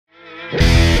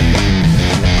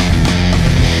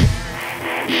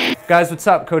Guys, what's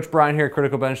up? Coach Brian here at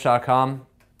CriticalBench.com.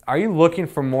 Are you looking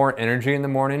for more energy in the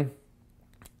morning?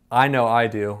 I know I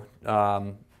do,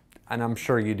 and I'm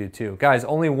sure you do too. Guys,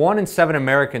 only 1 in 7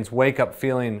 Americans wake up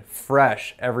feeling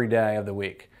fresh every day of the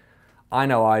week. I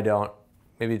know I don't.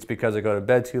 Maybe it's because I go to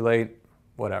bed too late,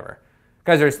 whatever.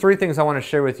 Guys, there's 3 things I want to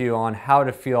share with you on how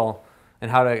to feel and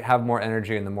how to have more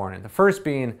energy in the morning. The first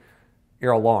being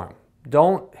your alarm.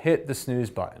 Don't hit the snooze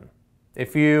button.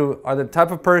 If you are the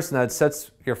type of person that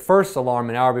sets your first alarm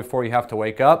an hour before you have to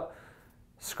wake up,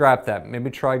 scrap that. Maybe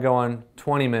try going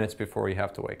 20 minutes before you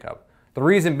have to wake up. The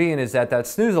reason being is that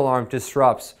snooze alarm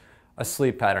disrupts a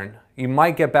sleep pattern. You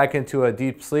might get back into a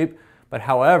deep sleep, but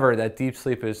however, that deep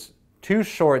sleep is too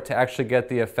short to actually get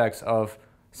the effects of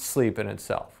sleep in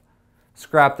itself.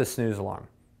 Scrap the snooze alarm.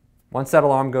 Once that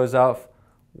alarm goes off,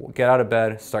 get out of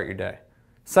bed, start your day.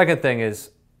 Second thing is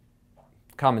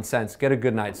common sense, get a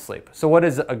good night's sleep. So what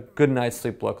does a good night's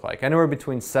sleep look like? Anywhere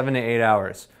between 7 to 8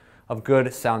 hours of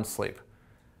good, sound sleep.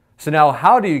 So now,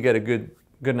 how do you get a good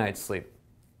night's sleep?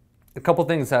 A couple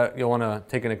things that you'll want to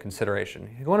take into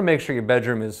consideration. You want to make sure your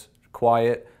bedroom is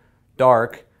quiet,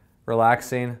 dark,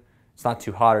 relaxing. It's not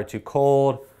too hot or too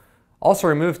cold. Also,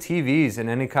 remove TVs and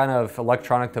any kind of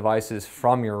electronic devices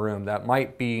from your room that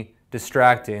might be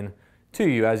distracting to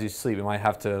you as you sleep. You might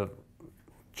have to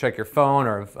check your phone,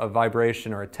 or a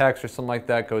vibration or a text or something like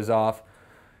that goes off.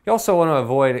 You also want to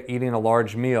avoid eating a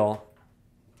large meal,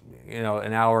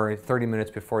 an hour, 30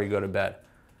 minutes before you go to bed.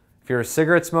 If you're a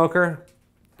cigarette smoker,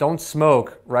 don't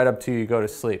smoke right up to you go to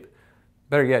sleep.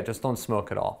 Better yet, just don't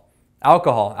smoke at all.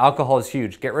 Alcohol. Alcohol is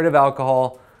huge. Get rid of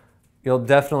alcohol. You'll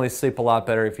definitely sleep a lot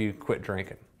better if you quit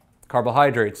drinking.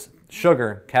 Carbohydrates,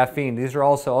 sugar, caffeine, these are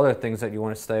also other things that you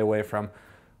want to stay away from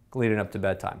leading up to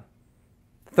bedtime.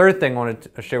 Third thing I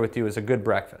wanted to share with you is a good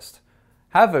breakfast.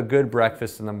 Have a good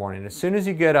breakfast in the morning. As soon as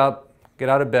you get up, get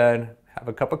out of bed, have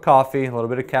a cup of coffee, a little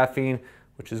bit of caffeine,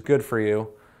 which is good for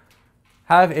you.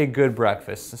 Have a good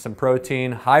breakfast, some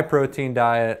protein, high protein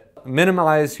diet.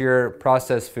 Minimize your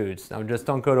processed foods. Now just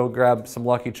don't go to grab some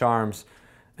Lucky Charms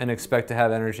and expect to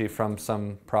have energy from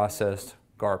some processed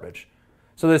garbage.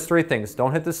 So there's 3 things.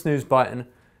 Don't hit the snooze button,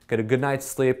 get a good night's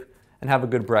sleep, and have a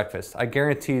good breakfast. I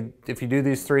guarantee if you do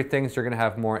these 3 things, you're gonna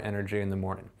have more energy in the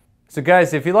morning. So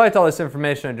guys, if you liked all this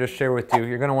information I just shared with you,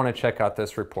 you're gonna wanna check out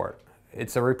this report.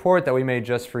 It's a report that we made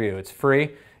just for you. It's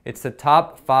free. It's the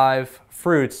top 5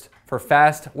 fruits for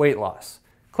fast weight loss.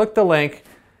 Click the link,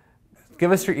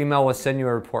 give us your email, we'll send you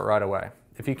a report right away.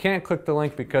 If you can't click the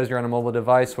link because you're on a mobile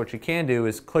device, what you can do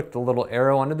is click the little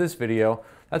arrow under this video.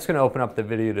 That's gonna open up the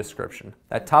video description.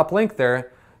 That top link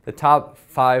there, the top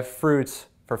 5 fruits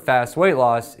for fast weight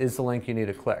loss, is the link you need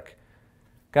to click.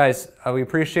 Guys, we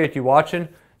appreciate you watching.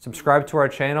 Subscribe to our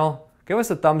channel. Give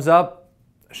us a thumbs up.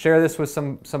 Share this with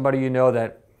somebody you know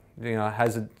that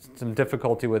has some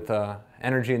difficulty with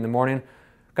energy in the morning.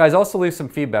 Guys, also leave some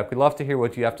feedback. We'd love to hear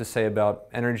what you have to say about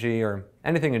energy or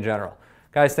anything in general.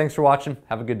 Guys, thanks for watching.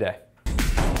 Have a good day.